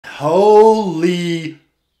Holy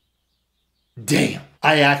damn.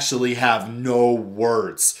 I actually have no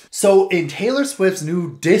words. So in Taylor Swift's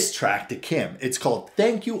new diss track to Kim, it's called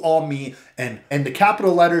Thank You All Me, and the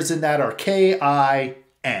capital letters in that are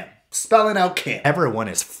K-I-M, spelling out Kim. Everyone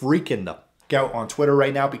is freaking the out on Twitter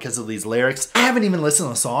right now because of these lyrics. I haven't even listened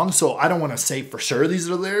to the song, so I don't want to say for sure these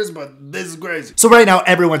are the lyrics, but this is crazy. So right now,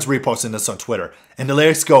 everyone's reposting this on Twitter, and the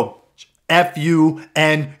lyrics go, F you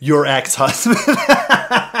and your ex-husband.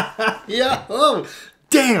 Yeah, oh.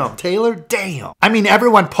 Damn, Taylor, damn. I mean,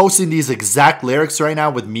 everyone posting these exact lyrics right now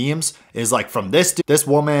with memes is like from this dude, this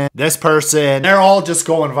woman, this person. They're all just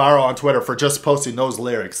going viral on Twitter for just posting those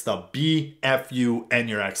lyrics. The BFU and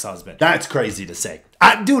your ex-husband. That's crazy to say.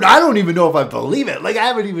 Dude, I don't even know if I believe it. Like, I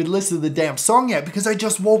haven't even listened to the damn song yet because I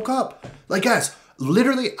just woke up. Like, guys,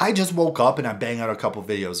 literally, I just woke up and I bang out a couple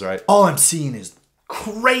videos, right? All I'm seeing is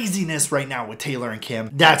craziness right now with Taylor and Kim.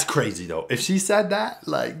 That's crazy though. If she said that,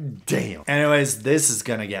 like, damn. Anyways, this is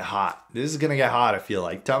gonna get hot. This is gonna get hot, I feel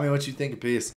like. Tell me what you think. Peace.